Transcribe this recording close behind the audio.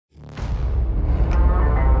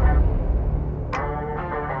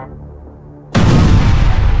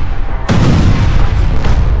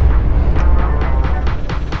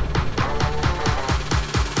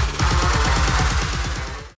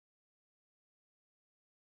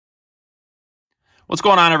What's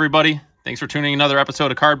going on, everybody? Thanks for tuning in another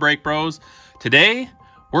episode of Card Break Bros. Today,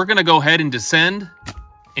 we're going to go ahead and descend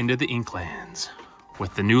into the Inklands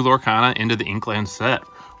with the new Lorcana into the Inklands set.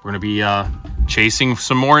 We're going to be chasing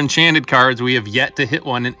some more enchanted cards. We have yet to hit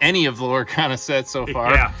one in any of the Lorcana sets so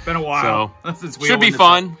far. Yeah, it's been a while. So, should be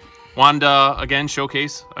fun. Wanted to, again,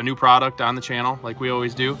 showcase a new product on the channel like we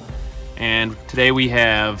always do. And today we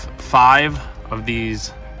have 5 of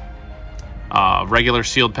these regular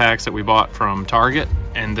sealed packs that we bought from Target,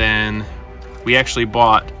 and then we actually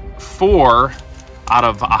bought 4 out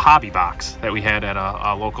of a hobby box that we had at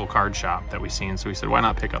a local card shop that we seen. So we said, why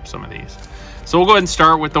not pick up some of these? So we'll go ahead and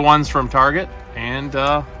start with the ones from Target and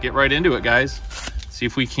get right into it, guys. See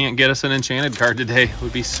if we can't get us an enchanted card today. It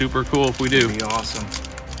would be super cool if we do. That'd be awesome.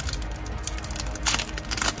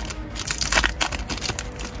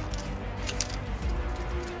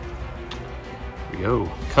 Here we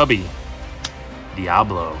go. Cubby.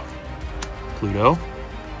 Diablo, Pluto,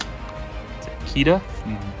 Kita,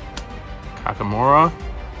 Kakamora,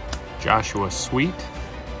 Joshua Sweet,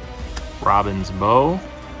 Robin's Bow,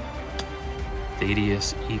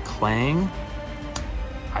 Thaddeus E. Clang,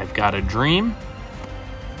 I've Got a Dream,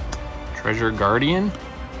 Treasure Guardian,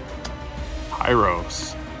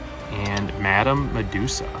 Pyros, and Madame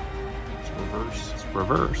Medusa. It's reverse. It's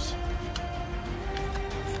reverse.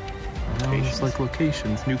 It's like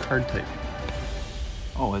locations, new card type.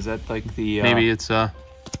 Oh, is that like the... Maybe it's how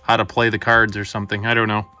to play the cards or something. I don't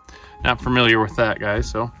know. Not familiar with that, guys.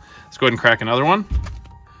 So let's go ahead and crack another one.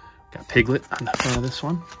 Got Piglet on the front of this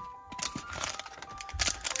one.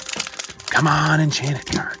 Come on, enchanted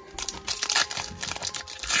card.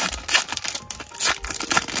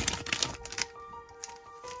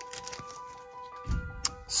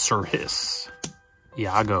 Sirhis.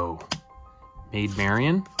 Iago. Maid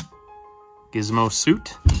Marian. Gizmo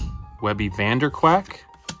Suit. Webby Vanderquack,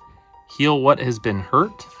 Heal What Has Been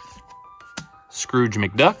Hurt, Scrooge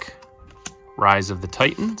McDuck, Rise of the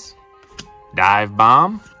Titans, Dive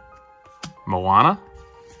Bomb, Moana,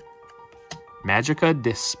 Magica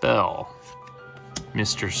Dispel,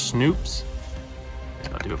 Mr. Snoops.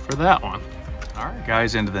 That'll do it for that one. All right,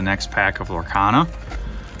 guys, into the next pack of Lorcana.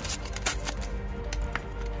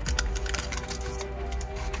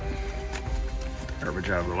 Garbage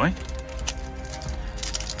out of the way.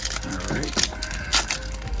 All right.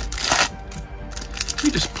 We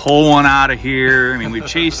just pull one out of here. I mean, we've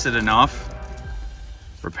chased it enough.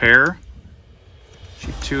 Repair.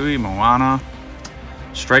 Chiptui, Moana.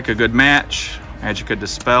 Strike a Good Match. Magica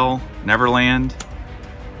Dispel. Neverland.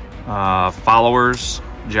 Followers.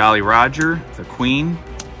 Jolly Roger. The Queen.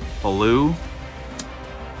 Baloo.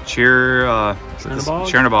 Chernabog.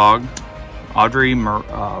 Audrey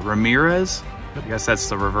Ramirez. I guess that's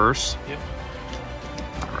the reverse. Yep.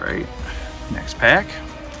 All right, next pack.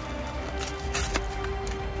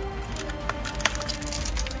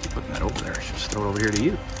 Putting that over there. I should just throw it over here to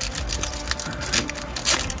you. All right.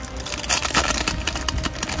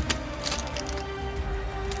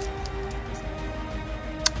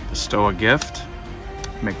 Bestow a Gift.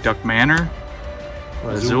 McDuck Manor.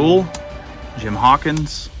 Azul. Jim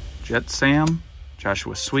Hawkins. Jet Sam.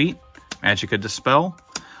 Joshua Sweet. Magica Dispel.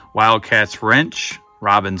 Wildcat's Wrench.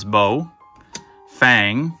 Robin's Bow.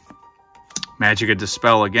 Fang. Magica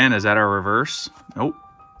Dispel again. Is that our reverse? Nope.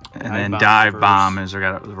 And then Dive Bomb is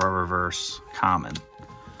our reverse common.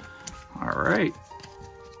 All right.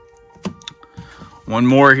 One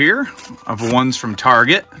more here of ones from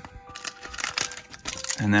Target.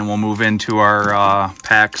 And then we'll move into our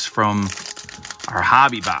packs from our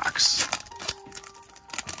hobby box.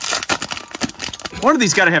 One of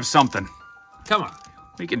these got to have something. Come on.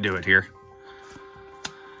 We can do it here.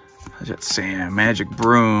 Jet Sam, Magic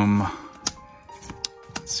Broom.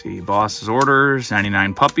 Let's see, Boss's Orders,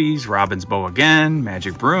 99 Puppies, Robin's Bow again,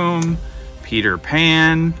 Magic Broom, Peter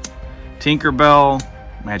Pan, Tinkerbell,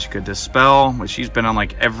 Magica Dispel, which she's been on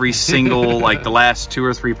like every single, like the last 2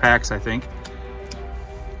 or 3 packs, I think.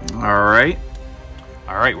 All right.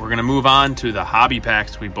 All right, we're gonna move on to the hobby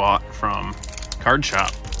packs we bought from Card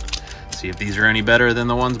Shop. See if these are any better than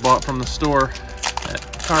the ones bought from the store at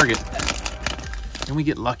Target. And we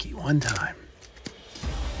get lucky one time.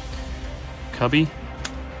 Cubby,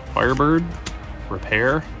 Firebird,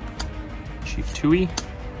 Repair, Chief Tui,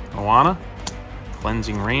 Moana,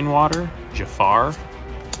 Cleansing Rainwater, Jafar,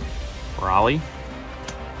 Raleigh,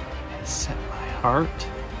 Has Set My Heart,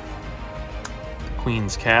 The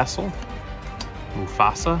Queen's Castle,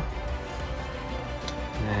 Mufasa,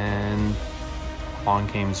 and then along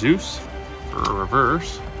came Zeus for a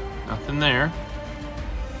reverse. Nothing there.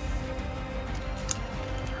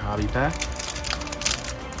 Hobby pack.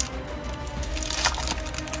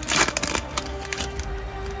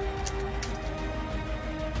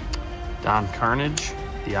 Don Carnage,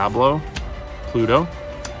 Diablo, Pluto,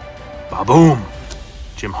 Baboom,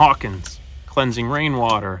 Jim Hawkins, Cleansing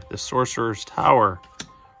Rainwater, The Sorcerer's Tower,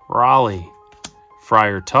 Raleigh,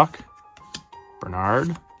 Friar Tuck,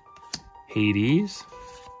 Bernard, Hades,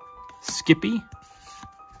 Skippy.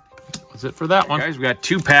 That's it for that one. Guys, we got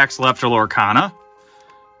 2 packs left of Lorcana.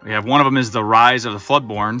 We have one of them is the Rise of the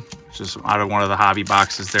Floodborn, which is out of one of the hobby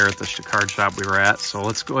boxes there at the card shop we were at. So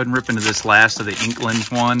let's go ahead and rip into this last of the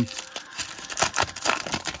Inklands one.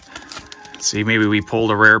 See, maybe we pulled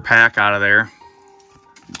a rare pack out of there.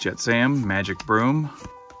 Jet Sam, Magic Broom,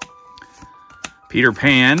 Peter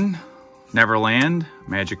Pan, Neverland,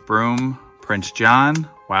 Magic Broom, Prince John,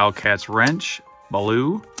 Wildcat's Wrench,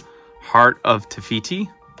 Baloo, Heart of Tefiti,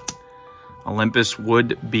 Olympus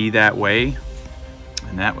Would Be That Way.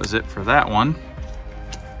 And that was it for that one.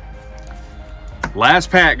 Last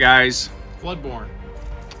pack, guys. Floodborn.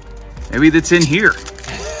 Maybe that's in here.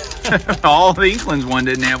 All the Inklands one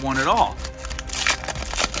didn't have one at all.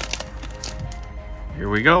 Here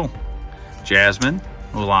we go. Jasmine,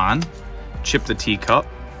 Mulan, Chip the Teacup,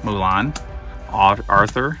 Mulan,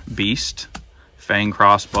 Arthur, Beast, Fang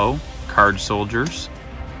Crossbow, Card Soldiers,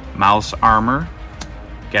 Mouse Armor,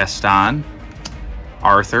 Gaston,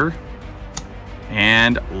 Arthur,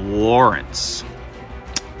 and Lawrence.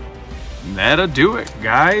 That'll do it,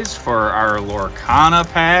 guys, for our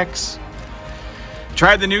Lorcana packs.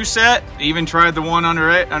 Tried the new set, even tried the one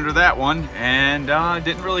under that one, and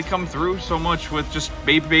didn't really come through so much with just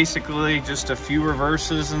basically just a few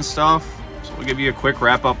reverses and stuff. So we'll give you a quick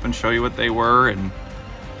wrap up and show you what they were, and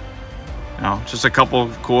you know, just a couple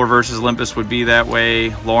of cool reverses. Olympus Would Be That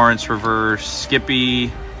Way, Lawrence reverse,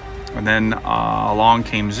 Skippy, and then along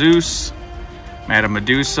came Zeus, Madame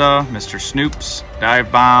Medusa, Mr. Snoops,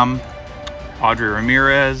 Dive Bomb, Audrey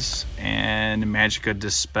Ramirez, and Magica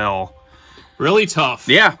Dispel. Really tough.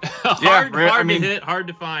 Yeah. hard to hit, hard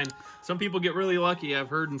to find. Some people get really lucky. I've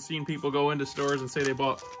heard and seen people go into stores and say they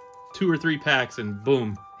bought 2 or 3 packs and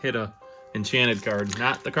boom, hit a enchanted card.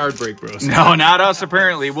 Not the Card Break Bros. No, not us,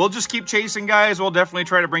 apparently. We'll just keep chasing, guys. We'll definitely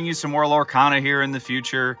try to bring you some more Lorcana here in the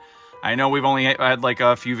future. I know we've only had like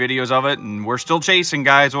a few videos of it, and we're still chasing,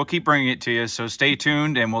 guys. We'll keep bringing it to you, so stay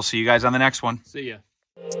tuned, and we'll see you guys on the next one. See ya.